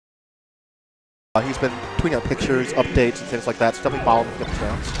He's been tweeting out pictures, updates, and things like that, so definitely follow him if you get the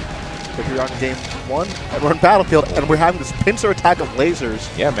chance. If you're on game 1, and we're in Battlefield, and we're having this pincer attack of lasers.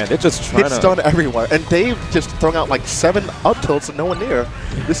 Yeah, man, they're just trying to... stun everywhere. And Dave just throwing out like 7 up tilts and no one near.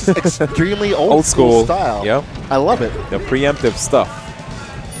 This is extremely old school style. Yep. I love it. The preemptive stuff.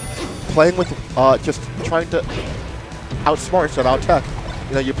 Playing with, just trying to outsmart instead of out-tech.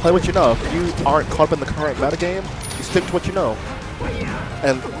 You know, you play what you know. If you aren't caught up in the current metagame, you stick to what you know.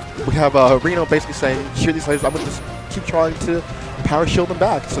 And we have Reno basically saying, shoot these lasers, I'm going to just keep trying to power shield them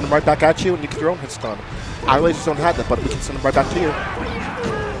back, send them right back at you, and you get your own hit stun. Our lasers don't have that, but we can send them right back to you.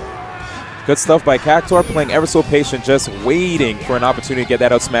 Good stuff by Cactuar, playing ever so patient, just waiting for an opportunity to get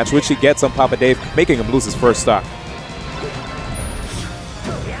that out smash, which he gets on Papa Dave, making him lose his first stock.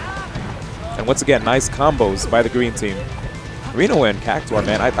 And once again, nice combos by the green team. Reno and Cactuar,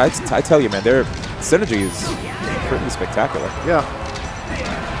 man, I tell you, man, their synergy is pretty spectacular. Yeah.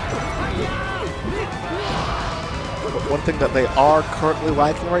 But one thing that they are currently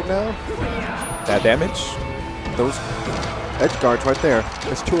lacking right now, that damage? Those edge guards right there.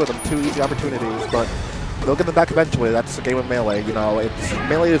 There's 2 of them, 2 easy opportunities, but they'll get them back eventually. That's the game of Melee. You know,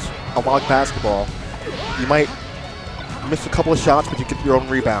 Melee is a log basketball. You might miss a couple of shots, but you get your own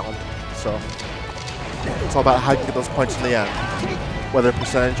rebound. So it's all about how you get those points in the end, whether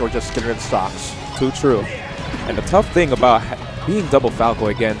percentage or just getting rid of stocks. Too true. And the tough thing about being double Falco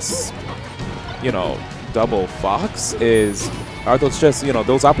against, you know, double Fox are those just, you know,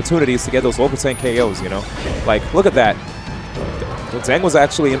 those opportunities to get those low percent KOs, you know? Like, look at that. Zang was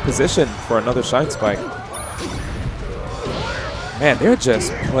actually in position for another Shine Spike. Man, they're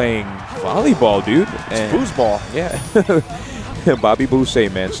just playing volleyball, dude. It's foosball. Yeah. Bobby Boucher,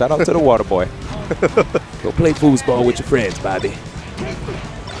 man. Shout out to the water boy. Go play foosball with your friends, Bobby.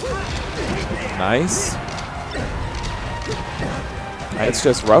 Nice. It's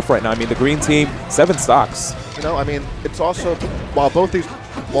just rough right now. I mean, the green team, 7 stocks. You know, I mean, it's also, while all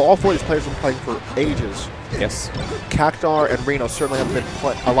 4 of these players have been playing for ages. Yes. Cactuar and Reno certainly have been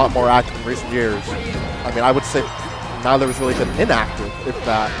a lot more active in recent years. I mean, I would say neither has really been inactive, if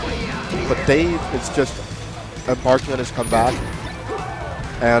that. But Dave is just embarking on his comeback.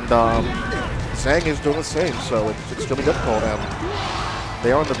 And Zang is doing the same, so it's extremely difficult. And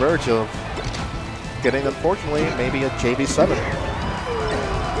they are on the verge of getting, unfortunately, maybe a JV7.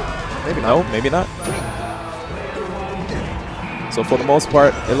 Maybe not. No, maybe not. So for the most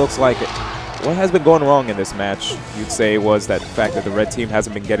part, it looks like what has been going wrong in this match, you'd say, was that the fact that the red team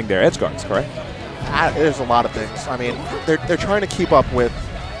hasn't been getting their edge guards, correct? There's a lot of things. I mean, they're trying to keep up with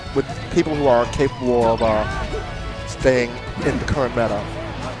people who are capable of staying in the current meta.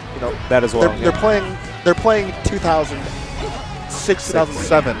 You know, that as well. They're playing 2006,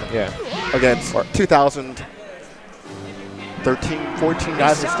 2007 against 2013, 14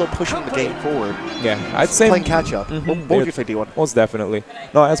 guys who are still pushing the game forward. Yeah, I'd say playing catch up. What would you say, D1? Most definitely.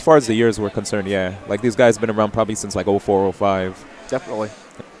 No, as far as the years were concerned, yeah. Like, these guys have been around probably since like 04, 05. Definitely.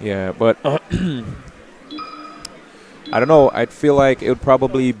 Yeah, but I don't know. I'd feel like it would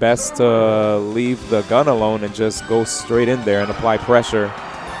probably be best to leave the gun alone and just go straight in there and apply pressure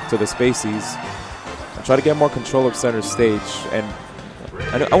to the spacies and try to get more control of center stage. And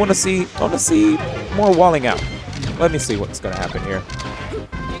I want to see more walling out. Let me see what's going to happen here.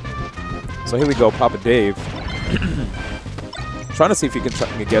 So here we go, Papa Dave. Trying to see if he can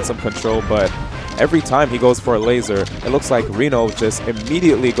get some control, but every time he goes for a laser, it looks like Reno just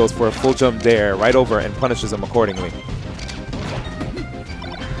immediately goes for a full jump there, right over, and punishes him accordingly.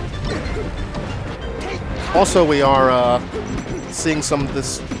 Also, we are seeing some of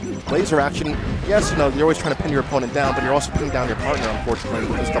this laser action. Yes, you know, you're always trying to pin your opponent down, but you're also pinning down your partner, unfortunately,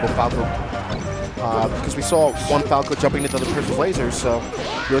 with this double Falco. Because we saw one Falco jumping into the other person's lasers, so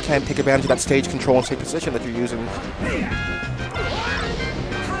you really can't take advantage of that stage control and stage position that you're using.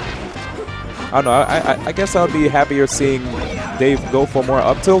 I don't know. I guess I would be happier seeing Dave go for more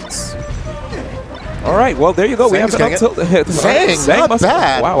up tilts. All right, well, there you go. Zang's we have an up tilt. Zang, not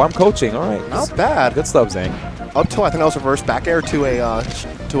bad. Wow, I'm coaching. All right. Not bad. Good stuff, Zang. Up tilt, I think that was reverse back air to a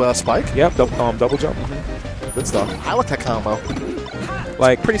spike. Yep, double jump. Good stuff. I like that combo.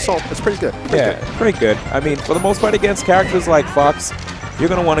 Like, it's pretty solid. It's pretty good. Pretty good. I mean, for the most part, against characters like Fox, you're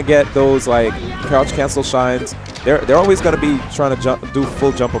gonna want to get those like crouch cancel shines. They're always gonna be trying to do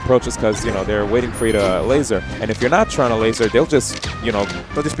full jump approaches because, you know, they're waiting for you to laser. And if you're not trying to laser, they'll just, you know,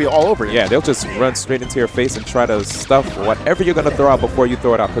 they'll just be all over you. Yeah, they'll just run straight into your face and try to stuff whatever you're gonna throw out before you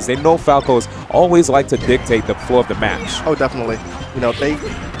throw it out, because they know Falcos always like to dictate the flow of the match. Oh, definitely. You know,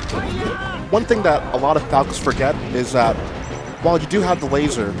 one thing that a lot of Falcos forget is that while you do have the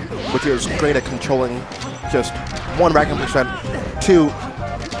laser, which is great at controlling just 1 racking %, 2,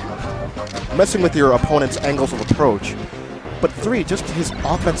 messing with your opponent's angles of approach. But 3, just his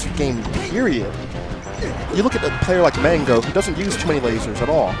offensive game, period. You look at a player like Mango, who doesn't use too many lasers at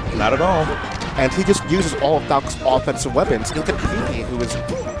all. Not at all. And he just uses all of Falc's offensive weapons. You look at Pee-Pee, who is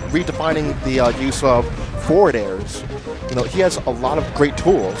redefining the use of forward airs. You know, he has a lot of great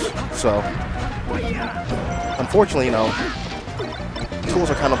tools. So, unfortunately, you know,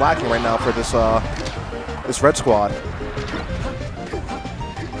 tools are kind of lacking right now for this this red squad.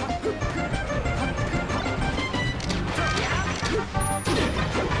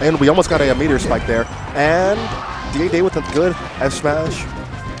 And we almost got a meteor spike there. And DA with a good F smash.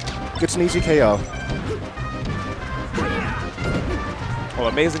 Gets an easy KO. Well,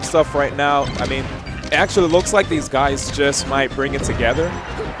 amazing stuff right now. I mean, it actually looks like these guys just might bring it together.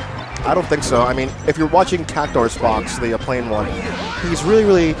 I don't think so. I mean, if you're watching Cactuar's box, the plane one, he's really,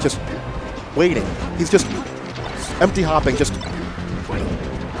 really just waiting. He's just empty hopping, just...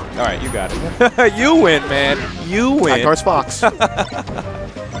 All right, you got it. You win, man. You win. Cactuar's box.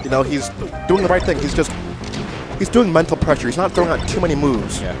 You know, he's doing the right thing. He's doing mental pressure. He's not throwing out too many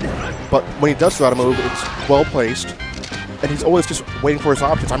moves. Yeah. But when he does throw out a move, it's well placed. And he's always just waiting for his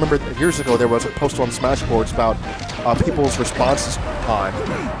options. I remember years ago there was a post on Smashboards about people's response time.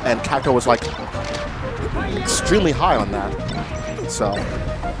 And Cactuar was like extremely high on that. So.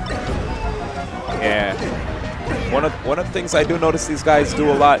 Yeah. One of the things I do notice these guys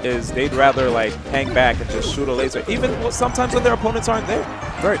do a lot is they'd rather like hang back and just shoot a laser, even sometimes when their opponents aren't there.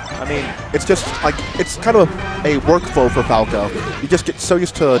 Right. I mean, it's just like, it's kind of a workflow for Falco. You just get so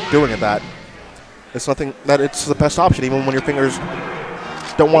used to doing it that it's nothing that it's the best option. Even when your fingers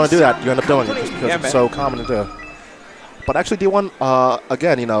don't want to do that, you end up doing it just because it's so common to do. But actually, D1,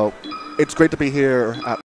 again, you know, it's great to be here at